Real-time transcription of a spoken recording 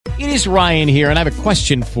It is Ryan here, and I have a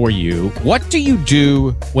question for you. What do you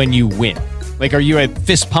do when you win? Like, are you a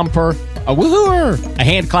fist pumper, a woohooer, a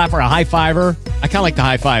hand clapper, a high fiver? I kind of like the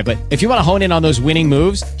high five, but if you want to hone in on those winning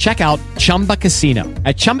moves, check out Chumba Casino.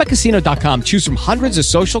 At ChumbaCasino.com, choose from hundreds of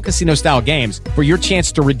social casino-style games for your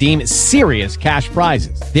chance to redeem serious cash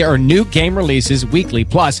prizes. There are new game releases weekly,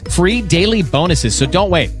 plus free daily bonuses. So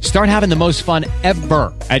don't wait. Start having the most fun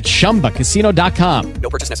ever at ChumbaCasino.com. No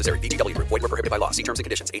purchase necessary. VGW. Void where prohibited by law. See terms and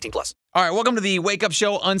conditions. 18+. All right, welcome to the Wake Up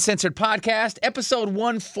Show Uncensored Podcast, episode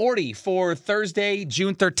 140 for Thursday,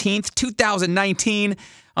 June 13th, 2019.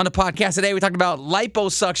 On the podcast today, we talked about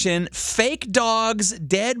liposuction, fake dogs,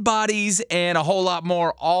 dead bodies, and a whole lot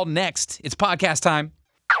more, all next. It's podcast time.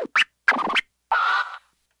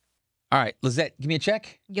 All right, Lizette, give me a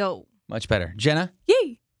check. Yo. Much better. Jenna?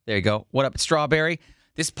 Yay. There you go. What up, it's Strawberry?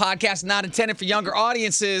 This podcast is not intended for younger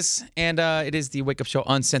audiences, and it is the Wake Up Show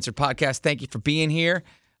Uncensored Podcast. Thank you for being here.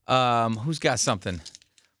 Who's got something?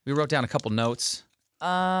 We wrote down a couple notes.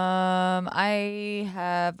 I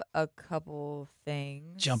have a couple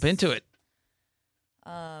things. Jump into it.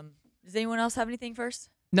 Does anyone else have anything first?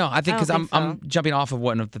 No, I think I because don't think I'm jumping off of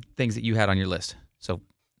one of the things that you had on your list. So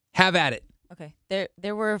have at it. Okay.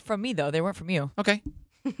 They were from me though. They weren't from you. Okay.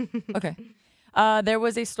 Okay. There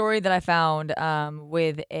was a story that I found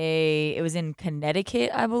it was in Connecticut,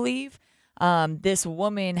 I believe. This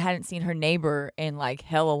woman hadn't seen her neighbor in like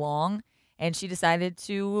hella long, and she decided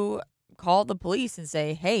to call the police and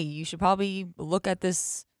say, hey, you should probably look at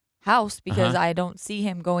this house because I don't see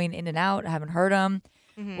him going in and out. I haven't heard him.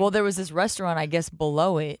 Mm-hmm. Well, there was this restaurant, I guess,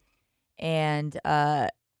 below it, and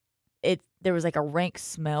there was like a rank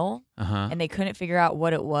smell, and they couldn't figure out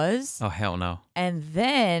what it was. Oh, hell no. And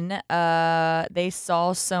then they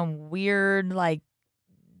saw some weird like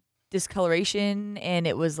discoloration, and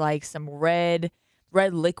it was like some red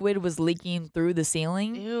liquid was leaking through the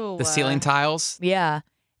ceiling. Ew. The ceiling tiles? Yeah.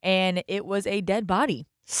 And it was a dead body.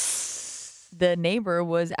 The neighbor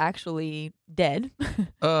was actually dead.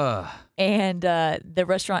 And the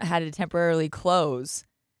restaurant had to temporarily close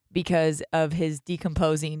because of his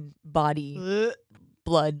decomposing body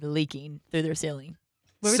blood leaking through their ceiling.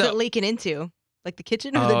 Where was it leaking into? Like the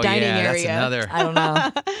kitchen or the dining area? That's another. I don't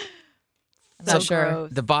know. I'm not sure.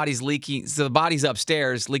 Gross. The body's leaking. So the body's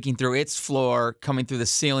upstairs, leaking through its floor, coming through the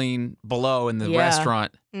ceiling below in the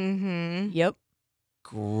restaurant. Mm-hmm. Yep.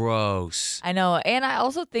 Gross. I know. And I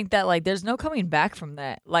also think that like there's no coming back from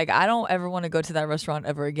that. Like I don't ever want to go to that restaurant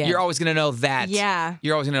ever again. You're always going to know that. Yeah.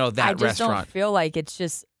 You're always going to know that I just restaurant. don't feel like it's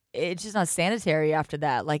just not sanitary after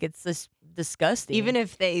that. Like it's just disgusting. Even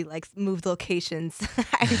if they like moved locations,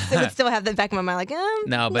 I would still have that back in my mind. Like,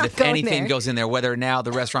 no, but if anything goes in there, whether now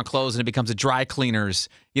the restaurant closes and it becomes a dry cleaners,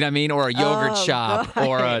 you know what I mean, or a yogurt shop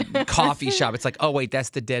or a coffee shop, it's like, oh wait, that's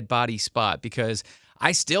the dead body spot. Because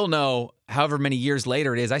I still know, however many years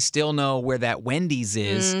later it is, I still know where that Wendy's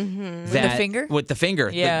is. Mm-hmm. With the finger? With the finger.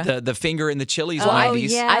 Yeah. The finger in the Chili's Oh,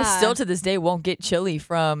 Wendy's. yeah. I still to this day won't get chili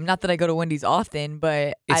from, not that I go to Wendy's often,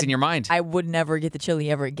 but It's in your mind. I would never get the chili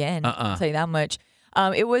ever again. I'll tell you that much.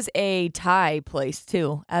 It was a Thai place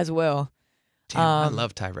too, as well. Damn, I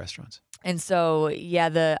love Thai restaurants. And so,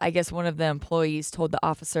 yeah, I guess one of the employees told the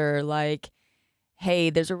officer, like,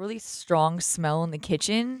 hey, there's a really strong smell in the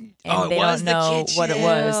kitchen, and they don't know what it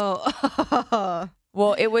was.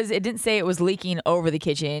 Well, it didn't say it was leaking over the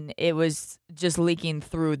kitchen. It was just leaking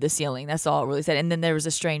through the ceiling. That's all it really said. And then there was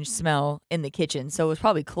a strange smell in the kitchen. So it was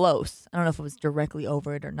probably close. I don't know if it was directly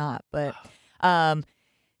over it or not. But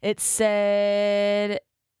it said,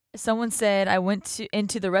 someone said, I went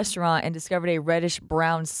into the restaurant and discovered a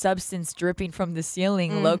reddish-brown substance dripping from the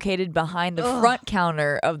ceiling located behind the front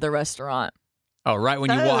counter of the restaurant. Oh, right when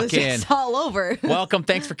you walk in. It's all over. Welcome,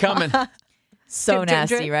 thanks for coming. So Drip, drip,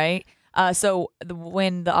 nasty, drip. right?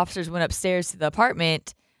 When the officers went upstairs to the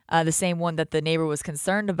apartment, the same one that the neighbor was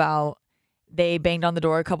concerned about, they banged on the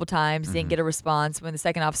door a couple times, didn't get a response. When the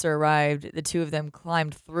second officer arrived, the two of them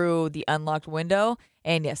climbed through the unlocked window,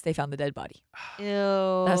 and yes, they found the dead body.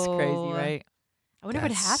 Ew. That's crazy, right? I wonder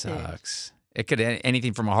what happened. Sucks. It could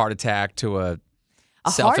anything from a heart attack to a Heart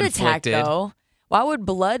attack, self-inflicted. though. Why would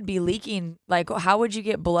blood be leaking? Like, how would you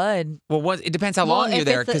get blood? Well, it depends how long Well, you're if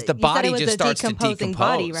there it's a- because the you said body it was just a starts to decomposing decompose.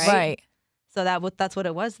 body, right? So that's what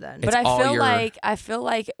it was then. It's But I all feel your-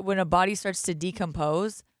 like when a body starts to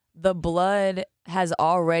decompose, the blood has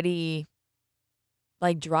already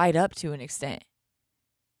like dried up to an extent.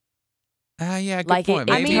 Yeah, good Like point.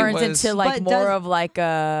 it Maybe turns it was into like But more does- of like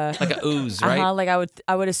a like a ooze, right? Like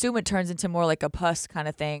I would assume it turns into more like a pus kind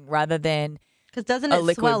of thing rather than Because doesn't a it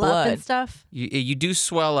liquid swell up blood. and stuff? You do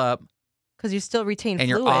swell up Because you still retain and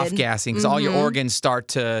fluid. you're off gassing because all your organs start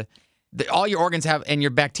to all your organs have, and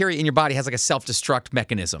your bacteria in your body has like a self-destruct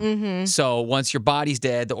mechanism. Mm-hmm. So once your body's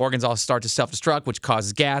dead, the organs all start to self-destruct, which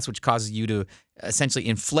causes gas, which causes you to essentially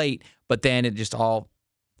inflate. But then it just all,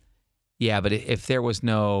 but if there was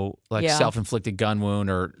no self-inflicted gun wound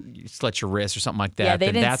or you slit your wrist or something like that,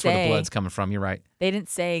 then that's where the blood's coming from. You're right. They didn't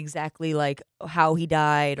say exactly like how he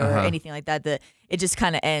died or anything like that. It just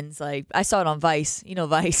kind of ends like, I saw it on Vice. You know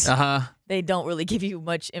Vice. They don't really give you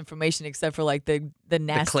much information except for like the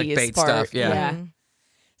nastiest clickbait part. stuff. Yeah. Mm-hmm.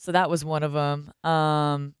 So that was one of them.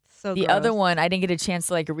 So the gross. other one, I didn't get a chance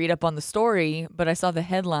to like read up on the story, but I saw the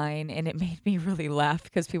headline and it made me really laugh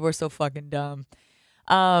because people are so fucking dumb.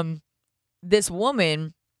 This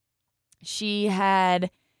woman, she thought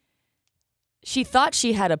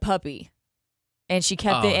she had a puppy and she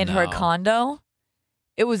kept it in her condo.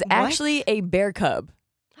 It was actually a bear cub.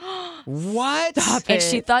 What? Stop And it.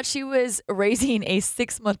 she thought she was raising a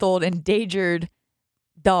 6-month-old endangered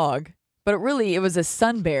dog, but really it was a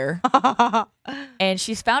sun bear. And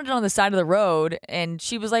she's found it on the side of the road, and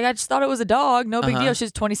she was like, I just thought it was a dog. No big deal. She's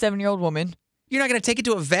a 27-year-old woman. You're not going to take it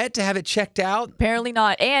to a vet to have it checked out? Apparently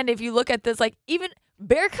not. And if you look at this, like even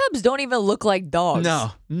bear cubs don't even look like dogs.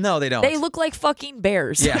 No, they don't. They look like fucking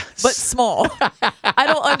bears. Yeah. But small. I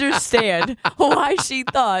don't understand why she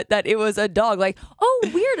thought that it was a dog. Like, oh,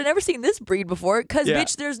 weird. I've never seen this breed before. Because,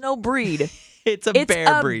 bitch, there's no breed. It's a It's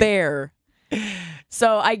bear a breed. bear.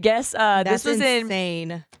 So I guess That's this was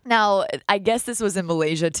insane. Now, I guess this was in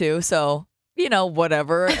Malaysia too. So,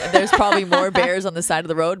 whatever. There's probably more bears on the side of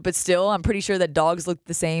the road. But still, I'm pretty sure that dogs look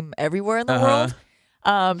the same everywhere in the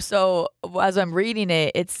world. So as I'm reading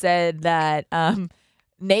it, it said that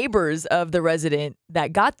neighbors of the resident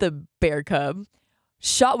that got the bear cub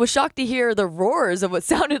was shocked to hear the roars of what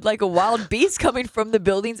sounded like a wild beast coming from the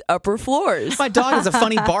building's upper floors. My dog has a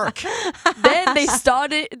funny bark. Then they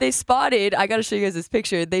spotted, I got to show you guys this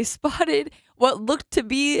picture. They spotted what looked to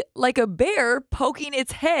be like a bear poking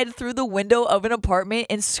its head through the window of an apartment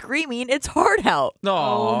and screaming its heart out. No.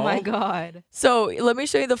 Oh my God. So let me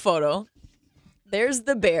show you the photo. There's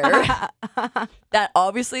the bear that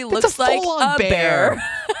obviously looks like full-on a bear.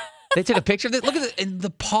 They took a picture of it. Look at it in the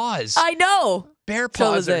paws. I know. Bear So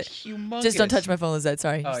paws are Lizette, humongous. just don't touch my phone, Lizette.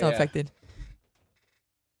 Sorry, Oh, still yeah. infected.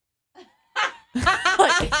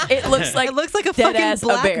 It looks like a dead fucking ass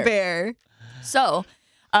black a bear. So,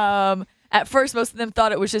 at first, most of them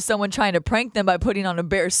thought it was just someone trying to prank them by putting on a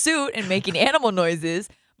bear suit and making animal noises.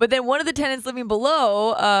 But then one of the tenants living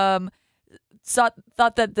below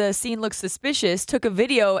thought that the scene looked suspicious, took a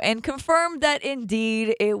video, and confirmed that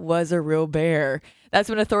indeed it was a real bear. That's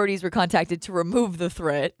when authorities were contacted to remove the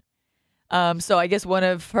threat. So I guess one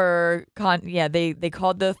of her, they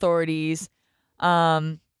called the authorities.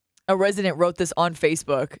 A resident wrote this on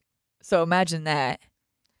Facebook. So imagine that.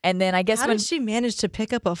 And then I guess How did she manage to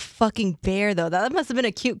pick up a fucking bear though? That must have been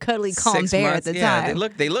a cute, cuddly, calm 6 bear months. at the Yeah,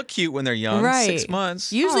 time. they look cute when they're young. Right. 6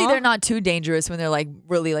 months. usually Aw. they're not too dangerous when they're like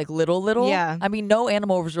really like little. Yeah. I mean, no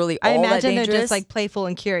animal was really I all that imagine dangerous. they're just like playful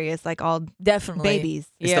and curious, like all definitely babies.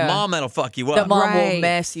 It's the mom that'll fuck you The up. mom will Right.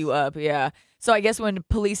 mess you up. Yeah. So I guess when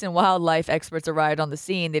police and wildlife experts arrived on the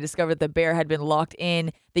scene, they discovered the bear had been locked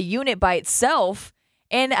in the unit by itself,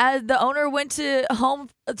 and as the owner went to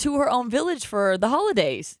her own village for the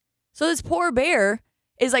holidays. So this poor bear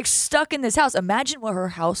is like stuck in this house. Imagine what her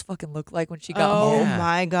house fucking looked like when she got Oh home. Yeah.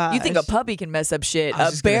 my God. You think a puppy can mess up shit? I was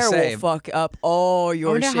A just gonna bear say. will fuck up all I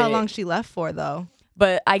your wonder shit. how long she left for though.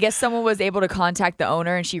 But I guess someone was able to contact the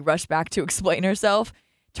owner and she rushed back to explain herself.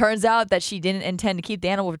 Turns out that she didn't intend to keep the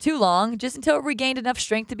animal for too long, just until it regained enough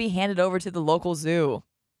strength to be handed over to the local zoo.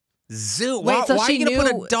 Zoo. Wait, why so are she you gonna knew,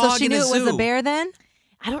 put a dog so she in knew a it was zoo? a bear then?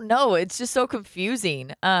 I don't know. It's just so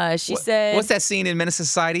confusing. She said, What's that scene in Menace to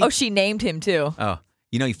Society? Oh, she named him too. Oh,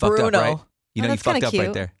 you know you fucked Bruno. up, right? You know you that's fucked kinda up right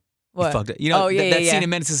cute. there. What? You fucked up. You know Oh, yeah, that yeah, scene yeah. in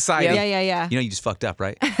Menace to Society. Yeah. You know you just fucked up,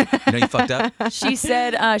 right? You know you fucked up. She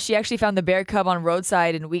said she actually found the bear cub on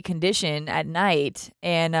roadside in weak condition at night,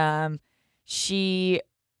 and she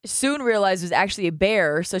soon realized it was actually a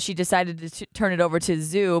bear, so she decided to turn it over to the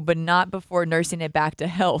zoo, but not before nursing it back to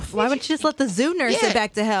health. Why would you just let the zoo nurse Yeah. it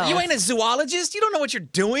back to health? You ain't a zoologist. You don't know what you're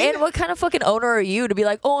doing. And what kind of fucking owner are you to be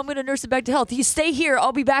like, oh, I'm going to nurse it back to health? You stay here.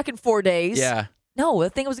 I'll be back in 4 days. Yeah. No, the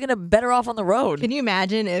thing was going to better off on the road. Can you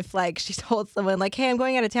imagine if like she told someone like, "Hey, I'm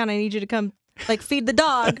going out of town. I need you to come like feed the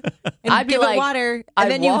dog and I'd be give it like- water," I'd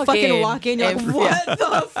and then you walk fucking in walk in. You're like, and- "What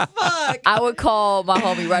the fuck?" I would call my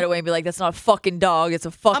homie right away and be like, that's not a fucking dog. It's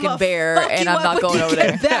a fucking I'ma bear. fuck And you I'm up not when going you over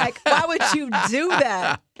get there. back. Why would you do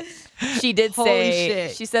that? She did Holy say,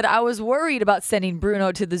 shit. she said, I was worried about sending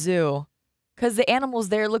Bruno to the zoo because the animals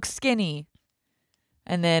there look skinny.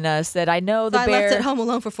 And then said, I know the I bear. left it home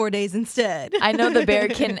alone for 4 days instead. I know the bear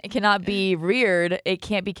cannot be reared. It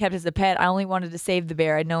can't be kept as a pet. I only wanted to save the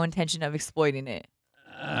bear. I had no intention of exploiting it.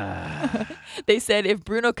 They said if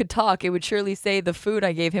Bruno could talk, it would surely say the food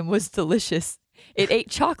I gave him was delicious. It ate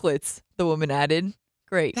chocolates, the woman added.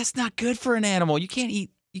 Great. That's not good for an animal. You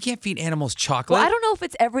can't feed animals chocolate. Well, I don't know if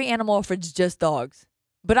it's every animal or if it's just dogs.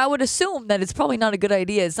 But I would assume that it's probably not a good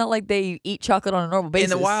idea. It's not like they eat chocolate on a normal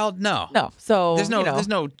basis. In the wild, no. No. So there's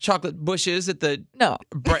no chocolate bushes that the no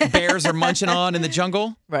bears are munching on in the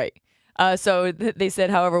jungle. Right. So they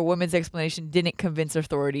said, however, woman's explanation didn't convince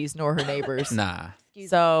authorities nor her neighbors. Nah.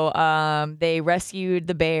 So they rescued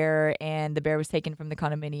the bear, and the bear was taken from the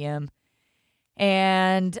condominium.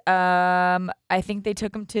 And I think they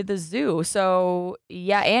took him to the zoo. So,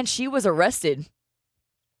 yeah, and she was arrested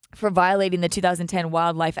for violating the 2010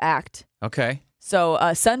 Wildlife Act. Okay. So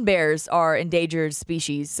sun bears are endangered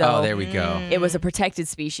species. So there we go. it was a protected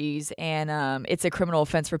species, and it's a criminal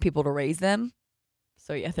offense for people to raise them.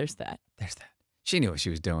 So, yeah, there's that. There's that. She knew what she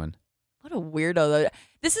was doing. What a weirdo, though.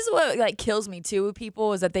 This is what kills me, too, with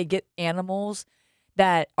people, is that they get animals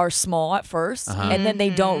that are small at first, and then they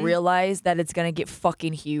don't realize that it's going to get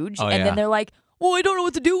fucking huge. Then they're like, well, I don't know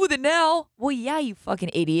what to do with it now. Well, yeah, you fucking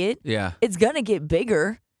idiot. Yeah. It's going to get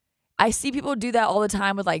bigger. I see people do that all the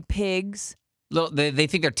time with, pigs. They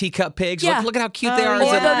think they're teacup pigs. Yeah. Look at how cute they are. Or as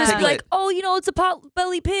a they'll just be piglet. like, oh, it's a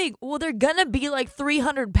pot-belly pig. Well, they're going to be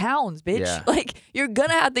 300 pounds, bitch. Yeah. You're going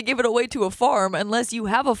to have to give it away to a farm unless you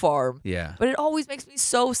have a farm. Yeah. But it always makes me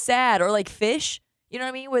so sad. Or fish, you know what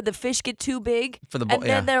I mean? Where the fish get too big. For the and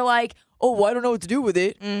then they're like, oh, well, I don't know what to do with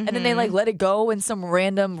it. And then they let it go in some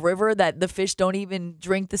random river that the fish don't even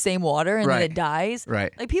drink the same water, and then it dies.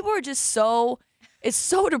 Right. People are just so, it's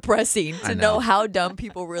so depressing to know how dumb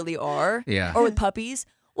people really are. Yeah. Or with puppies.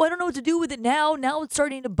 Well, I don't know what to do with it now. Now it's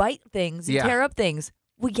starting to bite things and tear up things.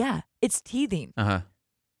 Well, yeah, it's teething. Uh-huh.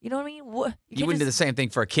 You know what I mean? What, you wouldn't do the same thing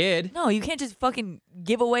for a kid. No, you can't just fucking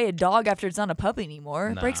give away a dog after it's not a puppy anymore.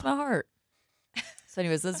 It breaks my heart. So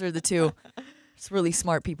anyways, those are the two just really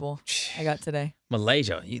smart people I got today.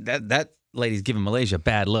 Malaysia. That lady's giving Malaysia a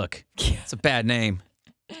bad look. It's a bad name.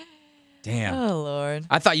 Damn. Oh, Lord.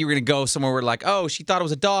 I thought you were going to go somewhere where she thought it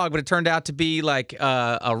was a dog, but it turned out to be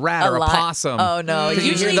a rat or a possum. Oh, no. Because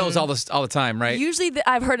you hear those all the time, right? Usually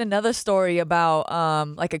I've heard another story about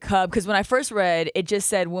a cub, because when I first read, it just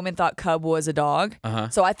said woman thought cub was a dog.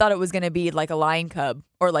 So I thought it was going to be a lion cub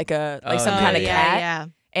or some kind of cat. Yeah.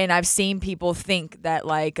 And I've seen people think that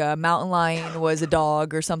a mountain lion was a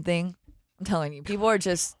dog or something. I'm telling you, people are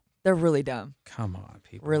they're really dumb. Come on,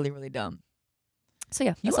 people. Really, really dumb. So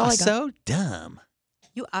yeah, You that's all are I got. so dumb.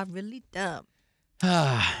 You are really dumb.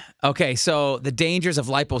 Okay, so the dangers of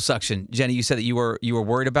liposuction. Jenny, you said that you were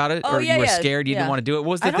worried about it, Oh, or yeah, you were yeah, scared, you didn't yeah. want to do it.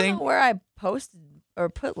 What was the I don't thing? know where I posted or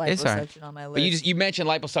put It's all right. liposuction on my list. But you mentioned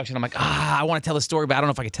liposuction. I'm like, I want to tell the story, but I don't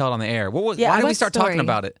know if I could tell it on the air. Why did we what start talking story?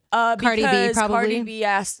 about it? Cardi B, Because probably. Cardi B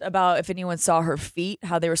asked about if anyone saw her feet,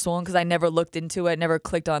 how they were swollen, because I never looked into it, never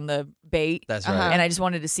clicked on the bait. That's right. And I just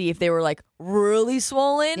wanted to see if they were really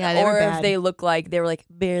swollen, Yeah, they were or if bad. they looked like they were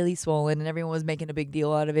barely swollen, and everyone was making a big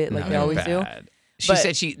deal out of it, like No, they always bad. do. She But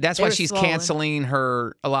said that's they why were she's swollen. canceling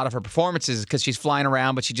a lot of her performances, because she's flying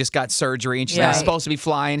around, but she just got surgery and she's not Right. supposed to be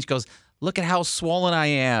flying. She goes, look at how swollen I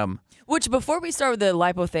am. Which, before we start with the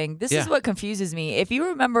lipo thing, this Yeah. is what confuses me. If you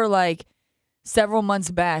remember, several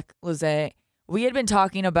months back, Lizette, we had been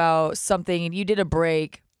talking about something, and you did a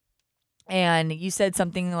break, and you said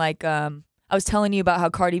something I was telling you about how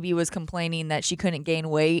Cardi B was complaining that she couldn't gain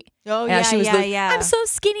weight. Oh, And she was yeah. I'm so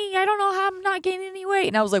skinny. I don't know how I'm not gaining any weight.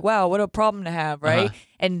 And I was like, wow, what a problem to have, right?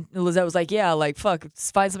 And Lizette was like, yeah, fuck,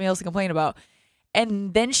 just find something else to complain about.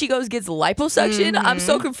 And then she gets liposuction. I'm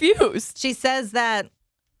so confused. She says that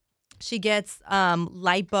she gets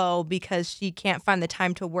lipo because she can't find the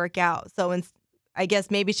time to work out. So I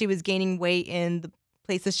guess maybe she was gaining weight in the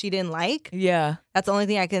places she didn't like. Yeah. That's the only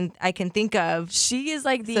thing I can think of. She is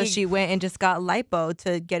So she went and just got lipo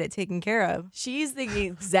to get it taken care of. She's the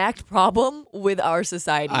exact problem with our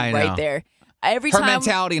society I know. right there. Every Her time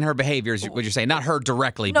mentality and her behaviors, what you're saying, not her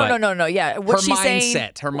directly, No, but no. Yeah. her What she's saying,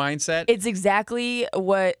 mindset. Her mindset. it's exactly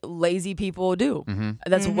what lazy people do.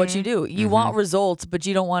 That's what you do. You want results, but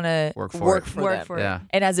you don't want to Work for work it. for Work them. for it. Yeah.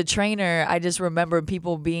 And as a trainer, I just remember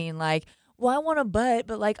people being like, well, I want a butt,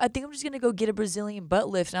 but I think I'm just going to go get a Brazilian butt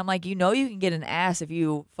lift. And I'm like, you can get an ass if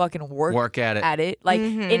you fucking work at it.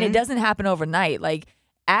 And it doesn't happen overnight.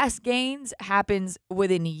 Ass gains happens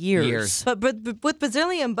within years. But with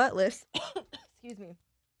Brazilian butt lifts, excuse me,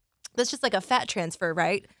 That's just like a fat transfer,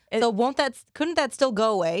 right? So couldn't that still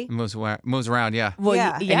go away? Moves around, yeah. Well,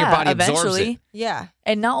 Yeah. And your body absorbs eventually. it. Yeah.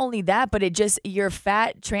 And not only that, but it just your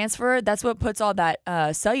fat transfer. That's what puts all that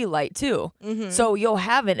cellulite too. Mm-hmm. So you'll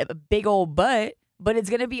have a big old butt, but it's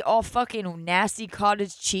gonna be all fucking nasty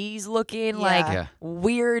cottage cheese looking, like Yeah.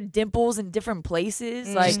 weird dimples in different places.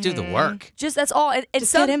 Mm-hmm. Like Just do the work. just that's all. And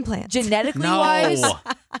Just some get implants. genetically No. wise,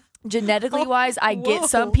 I get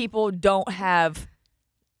some Whoa. people don't have.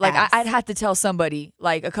 Like Ass. I'd have to tell somebody,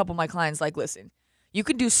 like a couple of my clients, like, listen, you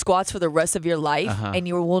can do squats for the rest of your life, and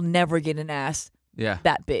you will never get an ass Yeah.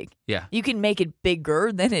 that big. Yeah. You can make it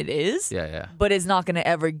bigger than it is, Yeah. but it's not going to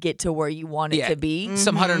ever get to where you want it Yeah. to be.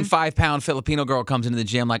 Some 105-pound Filipino girl comes into the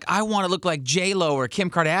gym like, I want to look like J-Lo or Kim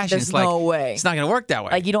Kardashian. There's It's like, no way. It's not going to work that way.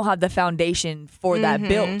 Like you don't have the foundation for that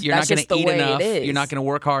build. You're That's not going just to the eat way enough. It is. You're not going to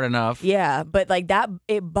work hard enough. Yeah, but like that,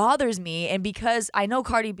 it bothers me, and because I know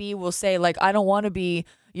Cardi B will say like, I don't want to be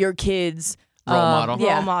your kid's Role model.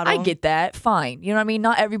 Yeah, Role model. I get that. Fine. You know what I mean?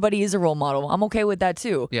 Not everybody is a role model. I'm okay with that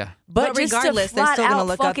too. Yeah. But, But just regardless, to they're flat still gonna out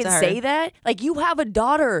look up fucking to her. say that, like you have a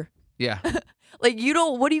daughter. Yeah. Like you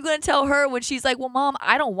don't. What are you gonna tell her when she's like, "Well, mom,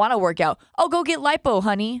 I don't want to work out. Oh, go get lipo,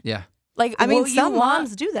 honey." Yeah. Like I mean, will you some want-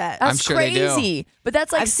 moms do that. That's I'm sure they do. crazy. But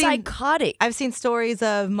that's like I've seen- psychotic. I've seen stories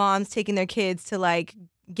of moms taking their kids to like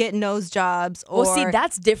get nose jobs or well, see,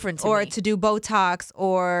 that's different to or me. to do Botox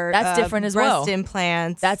or That's different as breast well.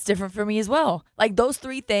 implants. That's different for me as well. Like those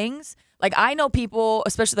three things. Like I know people,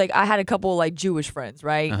 especially like I had a couple like Jewish friends,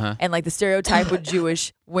 right? And like the stereotype with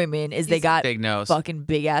Jewish women is they got Big nose. fucking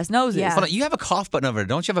big ass noses. Yeah. Hold on, you have a cough button over there.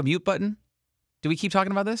 Don't you have a mute button? Do we keep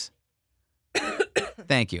talking about this?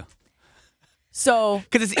 Thank you. So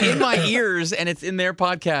Because it's in my ears and it's in their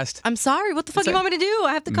podcast. I'm sorry. What the fuck It's do you a want me to do?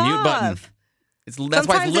 I have to cough. Mute button. That's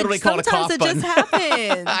why it's literally called a cough sometimes button. it just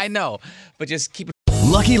happens. I know, but just keep it.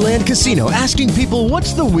 Lucky Land Casino asking people,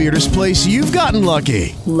 what's the weirdest place you've gotten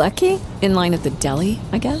lucky? Lucky? In line at the deli,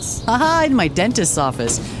 I guess? Aha, in my dentist's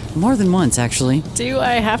office. More than once, actually. Do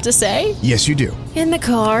I have to say? Yes, you do. In the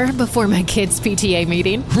car before my kids' PTA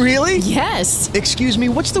meeting. Really? Yes. Excuse me,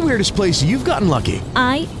 what's the weirdest place you've gotten lucky?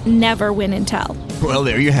 I never win and tell. Well,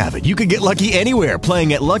 there you have it. You can get lucky anywhere,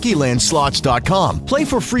 playing at LuckyLandSlots.com. Play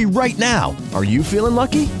for free right now. Are you feeling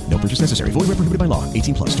lucky? No purchase necessary. Void where prohibited by law.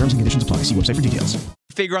 18 plus. Terms and conditions apply. See website for details.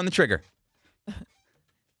 Finger on the trigger.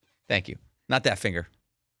 Thank you. Not that finger.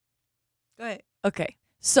 Go ahead. okay.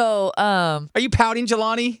 So Are you pouting,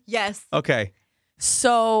 Jelani? Yes. Okay.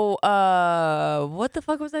 So what the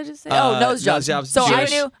fuck was I just saying? Oh, nose jobs. So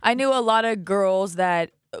Jewish. I knew a lot of girls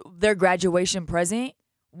that their graduation present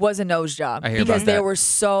was a nose job I hear because about they that. were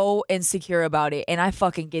so insecure about it, and I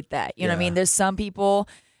fucking get that. You know what I Yeah. mean? There's some people.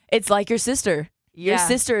 It's like your sister. Your Yeah.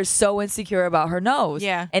 sister is so insecure about her nose.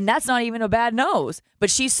 Yeah. And that's not even a bad nose, but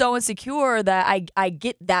she's so insecure that I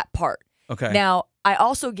get that part. Okay. Now, I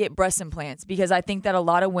also get breast implants because I think that a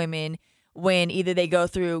lot of women, when either they go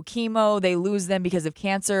through chemo, they lose them because of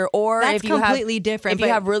cancer, or That's if you completely have, different, If you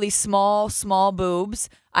but- have really small boobs,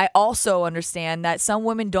 I also understand that some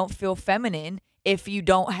women don't feel feminine if you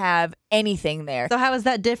don't have anything there. So how is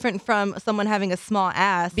that different from someone having a small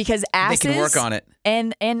ass? Because they asses can work on it.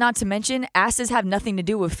 and not to mention asses have nothing to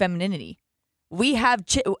do with femininity. We have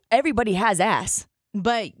everybody has ass.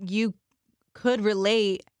 But you could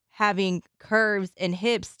relate having curves and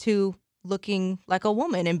hips to looking like a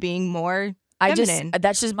woman and being more feminine.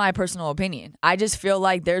 That's just my personal opinion. I just feel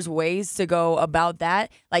like there's ways to go about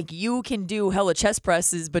that. Like you can do hella chest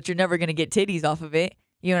presses, but you're never gonna get titties off of it.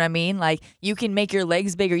 You know what I mean? Like you can make your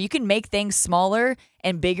legs bigger. You can make things smaller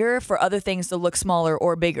and bigger for other things to look smaller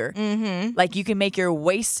or bigger. Mm-hmm. Like you can make your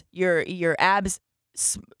waist, your abs,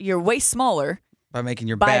 your waist smaller By making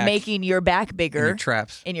your by back making your back bigger. and your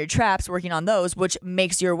traps. In your traps, working on those, which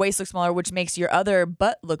makes your waist look smaller, which makes your other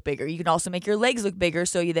butt look bigger. You can also make your legs look bigger,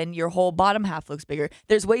 so then your whole bottom half looks bigger.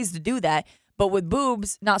 There's ways to do that, but with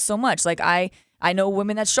boobs, not so much. Like I know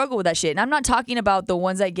women that struggle with that shit, and I'm not talking about the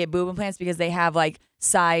ones that get boob implants because they have like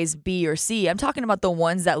size B or C. I'm talking about the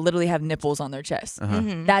ones that literally have nipples on their chest.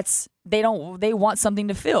 That's they want something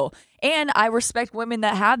to fill, and I respect women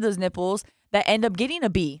that have those nipples that end up getting a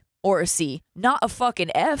B or a C, not a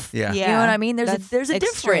fucking F. Yeah. You know what I mean? There's That's a extreme.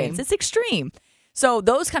 difference. It's extreme. So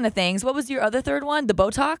those kind of things. What was your other third one? The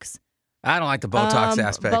Botox? I don't like the Botox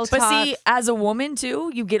aspect. Botox. But see, as a woman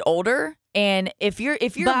too, you get older, and if you're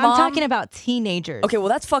But mom, I'm talking about teenagers. okay, well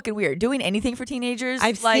that's fucking weird. Doing anything for teenagers,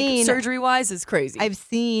 I've like seen- surgery wise, is crazy. I've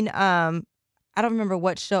seen I don't remember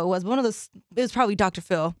what show it was. One of those, it was probably Dr.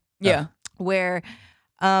 Phil, yeah. where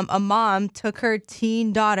a mom took her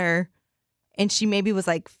teen daughter and she maybe was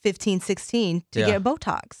like 15, 16 to Yeah. get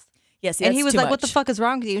Botox. Yes, and he was like, "What the fuck is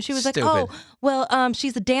wrong with you?" And she was like, "Oh, well,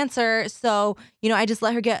 she's a dancer, so I just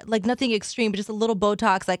let her get like nothing extreme, but just a little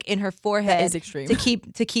Botox like in her forehead That is extreme. to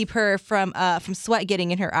keep her from sweat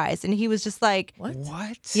getting in her eyes." And he was just like,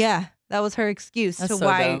 What? Yeah, that was her excuse That's to so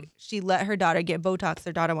why dumb. she let her daughter get Botox.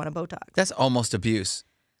 Her daughter wanted Botox. That's almost abuse.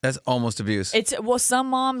 That's almost abuse. It's some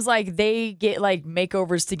moms like they get like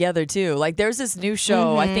makeovers together too. Like there's this new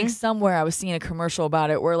show, I think somewhere I was seeing a commercial about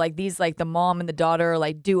it where like these like the mom and the daughter are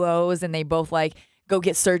like duos and they both like go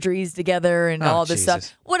get surgeries together and all this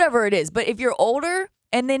stuff. Whatever it is. But if you're older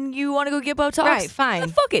and then you want to go get Botox, Right, fine. then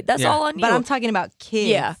fuck it. That's all on you. But I'm talking about kids.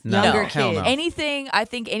 Yeah. Younger hell kids. no.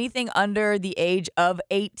 Anything under the age of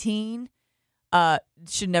 18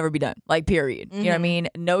 should never be done. Like, period. You know what I mean?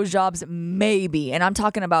 Nose jobs, maybe. And I'm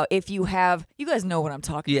talking about if you guys know what I'm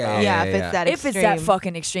talking about. Yeah, if it's that If extreme. it's that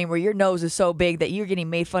fucking extreme where your nose is so big that you're getting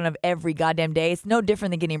made fun of every goddamn day, it's no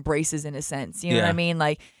different than getting braces in a sense. You know what I mean?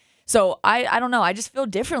 Like, so I don't know. I just feel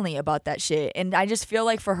differently about that shit. And I just feel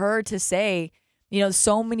like for her to say,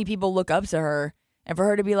 so many people look up to her and for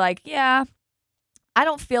her to be like, yeah, I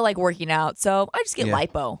don't feel like working out, so I just get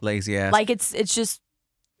lipo. Lazy ass. Like it's just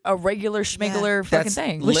a regular schmegler fucking That's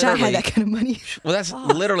thing. Wish I had that kind of money. Well, that's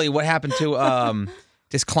literally what happened to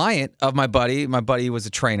this client of my buddy. My buddy was a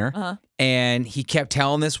trainer, and he kept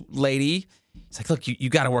telling this lady, he's like, look, you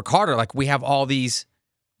got to work harder. Like, we have all these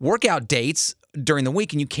workout dates during the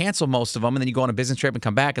week, and you cancel most of them, and then you go on a business trip and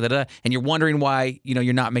come back, and you're wondering why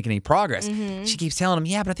you're not making any progress. She keeps telling him,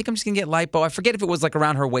 yeah, but I think I'm just going to get lipo. I forget if it was like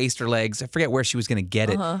around her waist or legs. I forget where she was going to get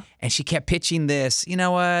it. And she kept pitching this, you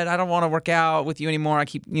know what, I don't want to work out with you anymore. I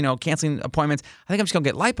keep, canceling appointments. I think I'm just going to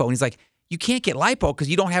get lipo. And he's like, you can't get lipo because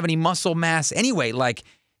you don't have any muscle mass anyway. Like,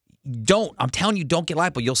 I'm telling you, don't get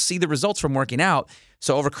lipo. You'll see the results from working out.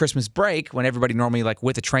 So over Christmas break, when everybody normally like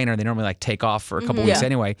with a trainer, they normally like take off for a couple weeks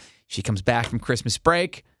anyway. She comes back from Christmas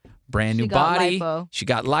break, brand new body. Lipo. She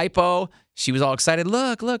got lipo. She was all excited.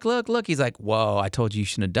 Look. He's like, whoa, I told you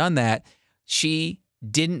shouldn't have done that. She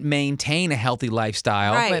didn't maintain a healthy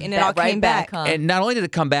lifestyle. Right, and it all came back. Huh? And not only did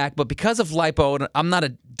it come back, but because of lipo, and I'm not a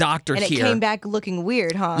doctor And it here. came back looking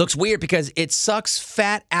weird, huh? Looks weird because it sucks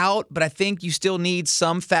fat out, but I think you still need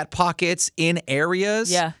some fat pockets in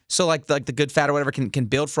areas. Yeah. So like the good fat or whatever can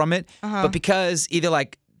build from it. But because either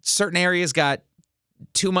like certain areas got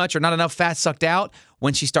too much or not enough fat sucked out,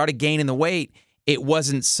 when she started gaining the weight, it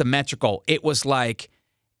wasn't symmetrical. It was like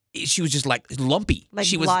she was just like lumpy. Like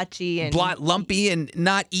she was blotchy and lumpy and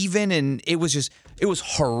not even, and it was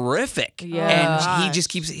horrific. Yeah. And he just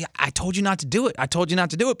keeps, I told you not to do it. I told you not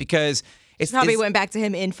to do it because it's probably it's, went back to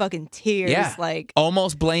him in fucking tears. yeah, Like,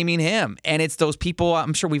 almost blaming him. And it's those people,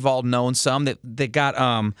 I'm sure we've all known some that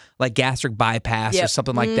got like gastric bypass or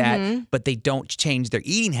something like that, but they don't change their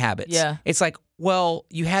eating habits. Yeah. It's like, well,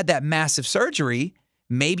 you had that massive surgery,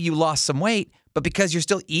 maybe you lost some weight, but because you're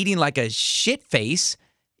still eating like a shit face,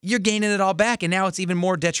 you're gaining it all back, and now it's even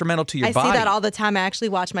more detrimental to your body. I see that all the time. I actually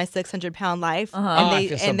watch my 600-pound life, and I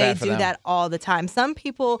feel so they bad for do them. that all the time. Some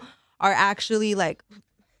people are actually like,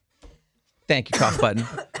 Thank you, cough button.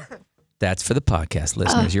 That's for the podcast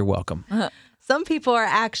listeners. You're welcome. some people are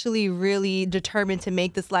actually really determined to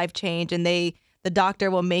make this life change, and the doctor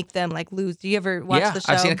will make them like lose. Do you ever watch the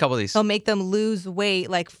show? I've seen a couple of these. They'll make them lose weight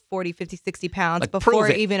like 40, 50, 60 pounds Like, before prove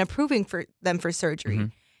it. even approving for them for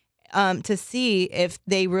surgery. To see if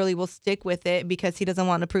they really will stick with it, because he doesn't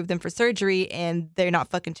want to approve them for surgery and they're not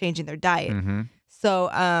fucking changing their diet. So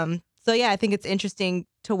yeah, I think it's interesting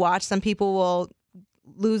to watch. Some people will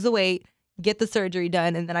lose the weight, get the surgery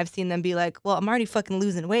done, and then I've seen them be like, well, I'm already fucking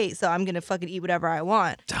losing weight, so I'm gonna fucking eat whatever I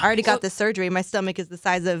want. I already got the surgery. My stomach is the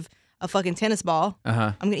size of a fucking tennis ball.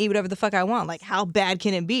 I'm gonna eat whatever the fuck I want. Like, how bad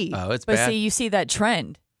can it be? Oh, it's But bad. see, you see that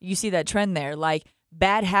trend. You see that trend there. Like,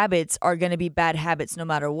 bad habits are going to be bad habits no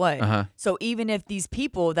matter what. So even if these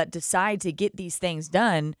people that decide to get these things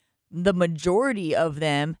done, the majority of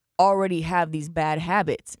them already have these bad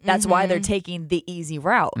habits. That's why they're taking the easy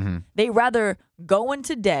route. They rather go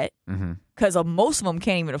into debt, because most of them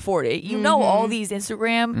can't even afford it. You know, all these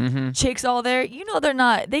Instagram chicks all there, you know,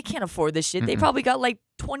 they can't afford this shit. They probably got like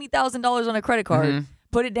 $20,000 on a credit card.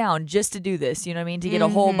 Put it down just to do this, you know what I mean? To get a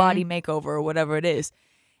whole body makeover or whatever it is.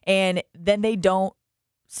 And then they don't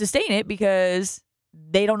sustain it because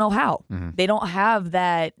they don't know how. They don't have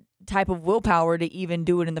that type of willpower to even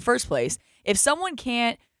do it in the first place. If someone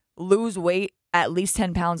can't lose weight at least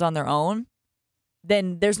 10 pounds on their own,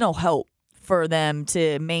 then there's no help for them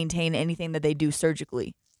to maintain anything that they do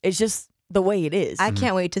surgically. It's just the way it is. I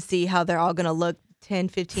can't wait to see how they're all gonna look 10,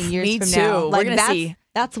 15 years Me from too. now. We're Like, gonna see.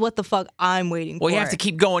 That's what the fuck I'm waiting for. Well, you have to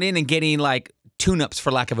keep going in and getting like tune-ups,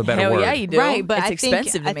 for lack of a better Hell word. yeah, you do. Right, but it's I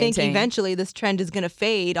expensive think to maintain. eventually this trend is gonna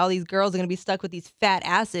fade. All these girls are gonna be stuck with these fat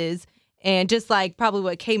asses, and just like probably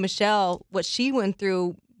what K Michelle, what she went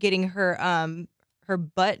through getting her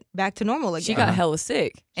butt back to normal again. She got hella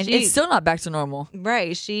sick, and it's still not back to normal.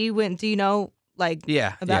 Right. She went. Do you know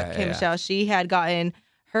about K Michelle? She had gotten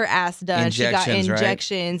her ass done. She got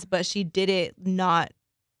injections, but she did it not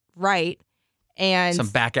right. And some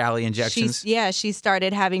back alley injections. She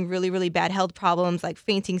started having really, really bad health problems, like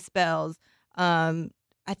fainting spells.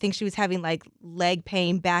 I think she was having like leg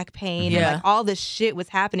pain, back pain, and like all this shit was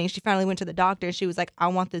happening. She finally went to the doctor and she was like, I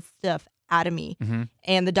want this stuff out of me.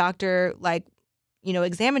 And the doctor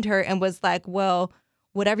examined her and was like, well,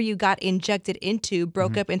 whatever you got injected into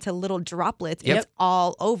broke up into little droplets. It's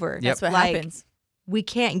all over. That's what happens. We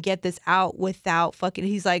can't get this out without fucking.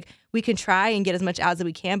 He's like, we can try and get as much out as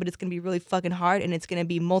we can, but it's gonna be really fucking hard, and it's gonna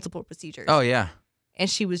be multiple procedures. Oh yeah. And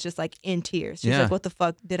she was just like in tears. She's like, what the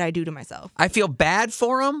fuck did I do to myself? I feel bad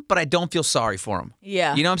for him, but I don't feel sorry for him.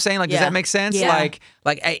 Yeah. You know what I'm saying? Like, does that make sense? Yeah.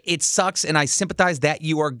 Like it sucks, and I sympathize that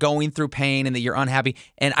you are going through pain and that you're unhappy,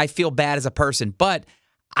 and I feel bad as a person, but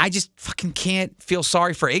I just fucking can't feel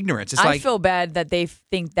sorry for ignorance. It's I feel bad that they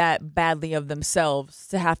think that badly of themselves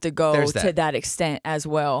to have to go to that extent as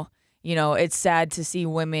well. You know, it's sad to see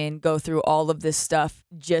women go through all of this stuff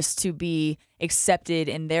just to be accepted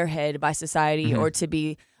in their head by society or to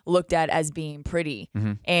be looked at as being pretty.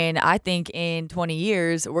 And I think in 20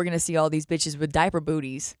 years, we're going to see all these bitches with diaper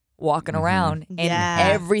booties walking around and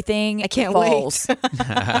everything falls.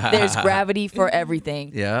 There's gravity for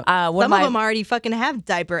everything. Yeah. Some of them already fucking have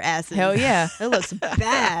diaper asses. Hell yeah. It looks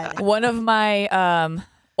bad. One of my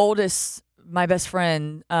my best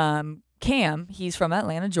friend, Cam, he's from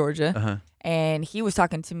Atlanta, Georgia, and he was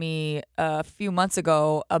talking to me a few months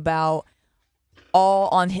ago about all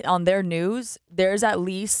on their news. There's at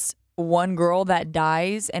least one girl that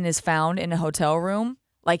dies and is found in a hotel room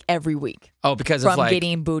like every week. Oh, because from of like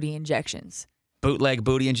getting booty injections. Bootleg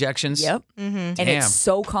booty injections? Yep. And it's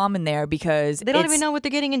so common there because they don't even know what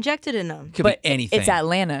they're getting injected in them. Could be anything. It's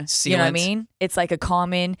Atlanta. Sealant. You know what I mean? It's like a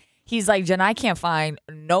common. He's like, Jenna, I can't find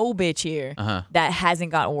no bitch here that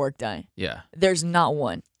hasn't gotten work done. Yeah. There's not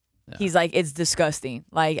one. Yeah. He's like, it's disgusting.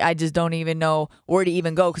 Like, I just don't even know where to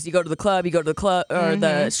even go because you go to the club or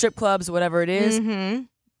the strip clubs, whatever it is. Bitches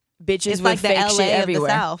it's with like fake the LA shit of everywhere.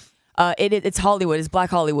 The South. It's Hollywood. It's Black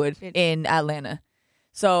Hollywood in Atlanta.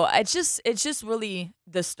 So it's just really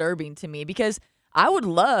disturbing to me because I would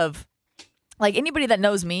love, like anybody that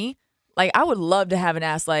knows me, like I would love to have an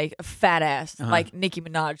ass, like a fat ass, like Nicki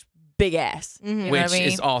Minaj, big ass. You know Which what I mean?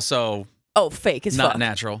 is also fake as not fuck.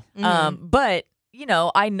 natural. But you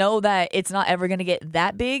know, I know that it's not ever gonna get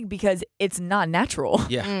that big because it's not natural.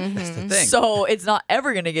 Yeah, that's the thing. So it's not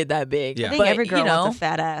ever gonna get that big. Yeah. I think every girl wants a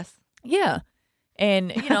fat ass. Yeah.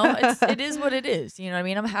 And, you know, it is what it is. You know what I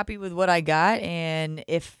mean? I'm happy with what I got. And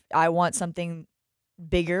if I want something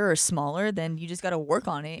bigger or smaller, then you just got to work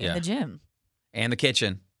on it in the gym. And the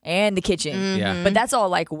kitchen. Yeah. But that's all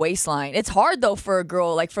like waistline. It's hard, though, for a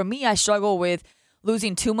girl. Like, for me, I struggle with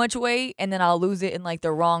losing too much weight and then I'll lose it in like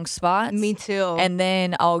the wrong spots. Me too. And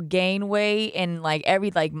then I'll gain weight and like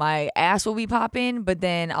my ass will be popping, but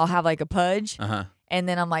then I'll have like a pudge. And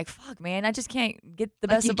then I'm like, fuck, man, I just can't get the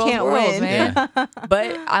best of both worlds, man. Yeah.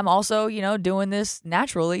 But I'm also, you know, doing this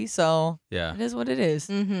naturally, so it is what it is.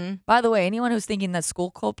 By the way, anyone who's thinking that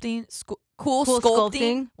cool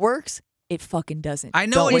sculpting works, it fucking doesn't. I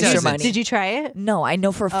know Don't it waste your doesn't. money. Did you try it? No, I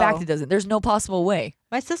know for a fact it doesn't. There's no possible way.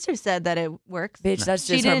 My sister said that it works. Bitch, that's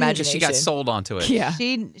She just her didn't- imagination. She got sold onto it. Yeah.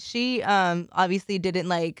 She obviously didn't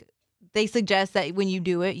like. They suggest that when you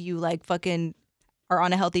do it, you like fucking are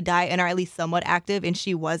on a healthy diet and are at least somewhat active, and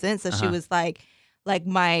she wasn't. So she was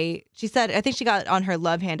she said, I think she got on her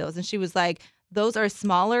love handles, and she was like, those are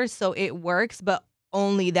smaller, so it works, but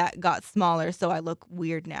only that got smaller, so I look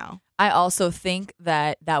weird now. I also think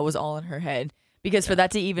that was all in her head because for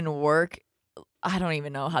that to even work, I don't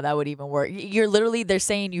even know how that would even work. You're literally, they're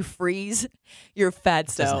saying you freeze your fat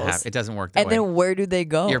cells. It doesn't work that way. And then where do they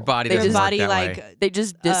go? Your body doesn't work that way. They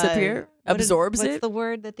just disappear, absorbs what's it. What's the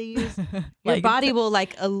word that they use? Your body will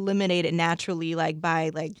like eliminate it naturally, like by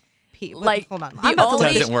like. Hold on. It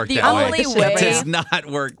doesn't work that way. It does not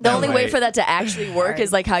work that The only way way for that to actually work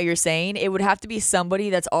is like how you're saying. It would have to be somebody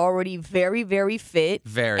that's already very, very fit.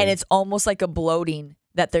 Very. And it's almost like a bloating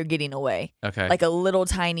that they're getting away. Okay. Like a little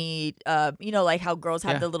tiny, you know, like how girls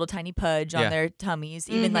have the little tiny pudge on their tummies,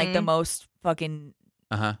 even like the most fucking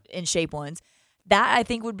in shape ones. That I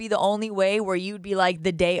think would be the only way where you'd be like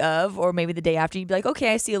the day of or maybe the day after, you'd be like,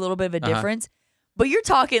 okay, I see a little bit of a difference. But you're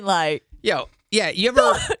talking like... Yo, yeah, you ever...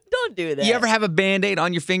 Dog, Don't do that. You ever have a Band-Aid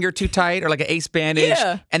on your finger too tight or like an Ace bandage?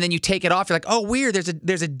 Yeah. And then you take it off. You're like, oh, weird.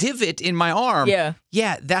 There's a divot in my arm. Yeah.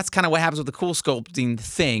 Yeah, that's kind of what happens with the cool sculpting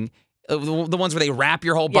thing. The ones where they wrap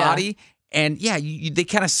your whole body. And yeah, they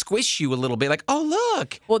kind of squish you a little bit. Like, oh,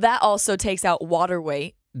 look. Well, that also takes out water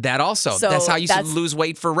weight. That also. So that's how you lose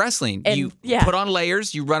weight for wrestling. You put on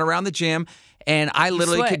layers. You run around the gym. And I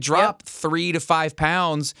literally could drop 3 to 5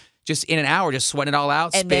 pounds just in an hour, just sweating it all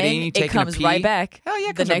out, and spitting, then taking it comes a pee. right back. Hell yeah,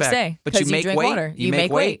 it the comes right next back. day. But you make drink weight. water. You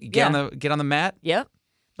make weight. Get on the mat. Yep.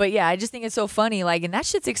 But yeah, I just think it's so funny. Like, and that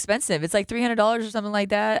shit's expensive. It's like $300 or something like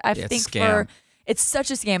that. I think it's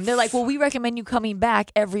such a scam. They're like, well, we recommend you coming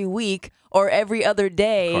back every week or every other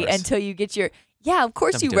day until you get your. Yeah, of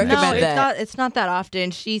course you recommend that. It's not that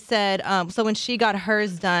often. She said. So when she got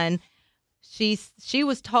hers done, she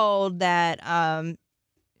was told that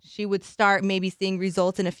she would start maybe seeing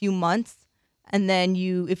results in a few months, and then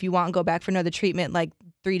if you want, go back for another treatment like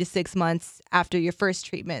 3 to 6 months after your first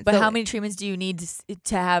treatment. But how many treatments do you need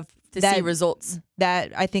to have to see results?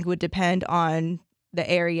 That I think would depend on the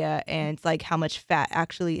area and like how much fat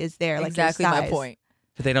actually is there. Like exactly my point.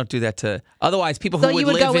 But they don't do that to otherwise people who so would you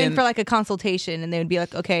would live go in for like a consultation, and they would be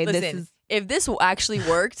like, okay, listen, if this actually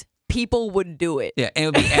worked, people would do it. Yeah, and it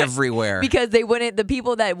would be everywhere. Because they wouldn't. The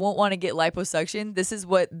people that won't want to get liposuction, this is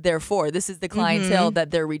what they're for. This is the clientele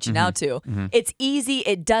that they're reaching out to. It's easy.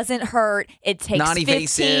 It doesn't hurt. It takes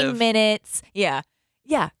non-invasive. 15 minutes. Yeah,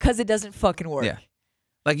 because it doesn't fucking work. Yeah.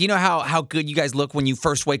 Like, you know how good you guys look when you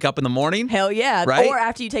first wake up in the morning? Hell yeah. Right? Or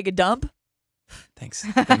after you take a dump. Thanks,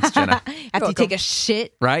 Jenna. After you take a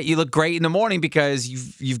shit. Right? You look great in the morning because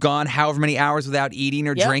you've gone however many hours without eating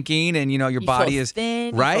or drinking, and your body feel is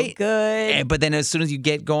thin, right. You feel good. But then as soon as you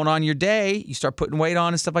get going on your day, you start putting weight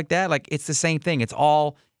on and stuff like that. Like, it's the same thing. It's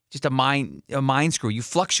all just a mind screw. You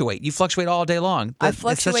fluctuate. You fluctuate all day long. I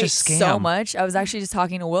fluctuate so much. I was actually just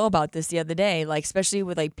talking to Will about this the other day, like especially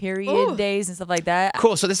with like period days and stuff like that.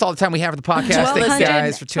 Cool. So this is all the time we have for the podcast. Thanks,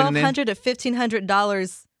 guys, for tuning in. $1,200 to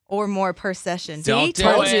 $1,500 or more per session. Don't do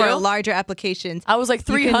for it. larger applications. I was like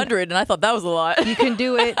 300, and I thought that was a lot. You can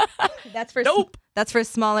do it. That's for That's for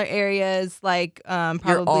smaller areas like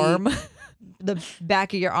probably your arm, the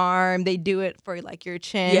back of your arm. They do it for like your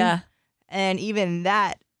chin. Yeah, and even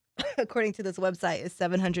that, according to this website, is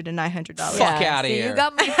 $700 to $900. Fuck out of here. You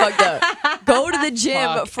got me fucked up. Go to the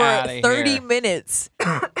gym for 30 minutes.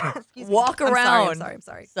 Walk around. I'm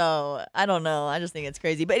sorry. So I don't know. I just think it's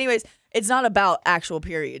crazy. But anyways, it's not about actual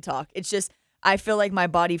period talk. It's just I feel like my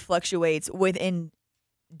body fluctuates within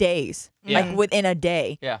days. Like within a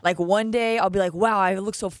day. Yeah. Like one day I'll be like, wow, I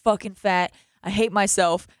look so fucking fat. I hate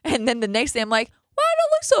myself. And then the next day I'm like, well, I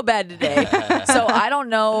don't look so bad today. So I don't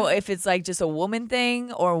know if it's like just a woman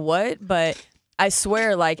thing or what, but I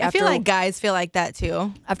swear, like, I feel like guys feel like that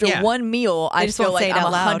too. After one meal, I just feel won't like say it I'm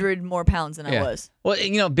out loud. 100 more pounds than I was. Well,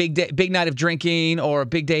 big night of drinking or a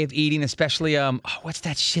big day of eating, especially what's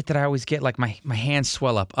that shit that I always get? Like my hands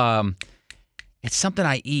swell up. It's something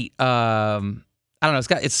I eat. I don't know.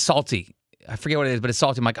 It's salty. I forget what it is, but it's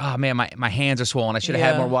salty. I'm like, oh man, my hands are swollen. I should have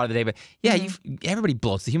had more water today. But yeah, everybody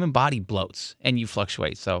bloats. The human body bloats, and you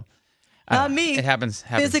fluctuate. So not me. It happens.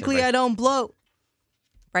 Physically, I don't bloat.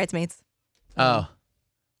 Bridesmaids. Oh,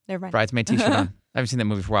 never mind. Bridesmaid T-shirt on. I haven't seen that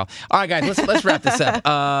movie for a while. All right, guys, let's wrap this up.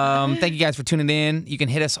 Thank you guys for tuning in. You can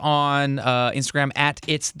hit us on Instagram at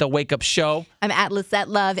It's The Wake Up Show. I'm at Lisette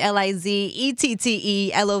Love,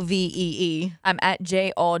 LIZETTELOVEE. I'm at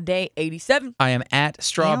JAllDay87. I am at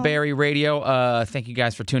Strawberry Radio. Thank you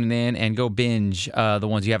guys for tuning in, and go binge the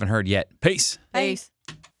ones you haven't heard yet. Peace. Peace.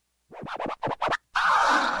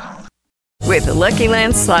 With the Lucky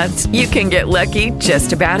Land Slots, you can get lucky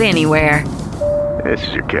just about anywhere. This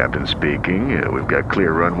is your captain speaking. We've got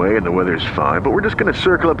clear runway and the weather's fine, but we're just going to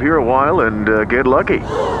circle up here a while and get lucky.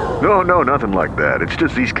 No, nothing like that. It's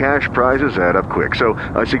just these cash prizes add up quick. So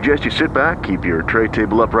I suggest you sit back, keep your tray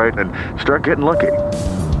table upright, and start getting lucky.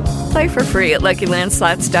 Play for free at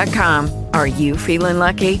LuckyLandSlots.com. Are you feeling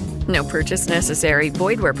lucky? No purchase necessary.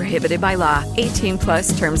 Void where prohibited by law.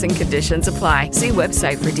 18+ terms and conditions apply. See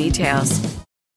website for details.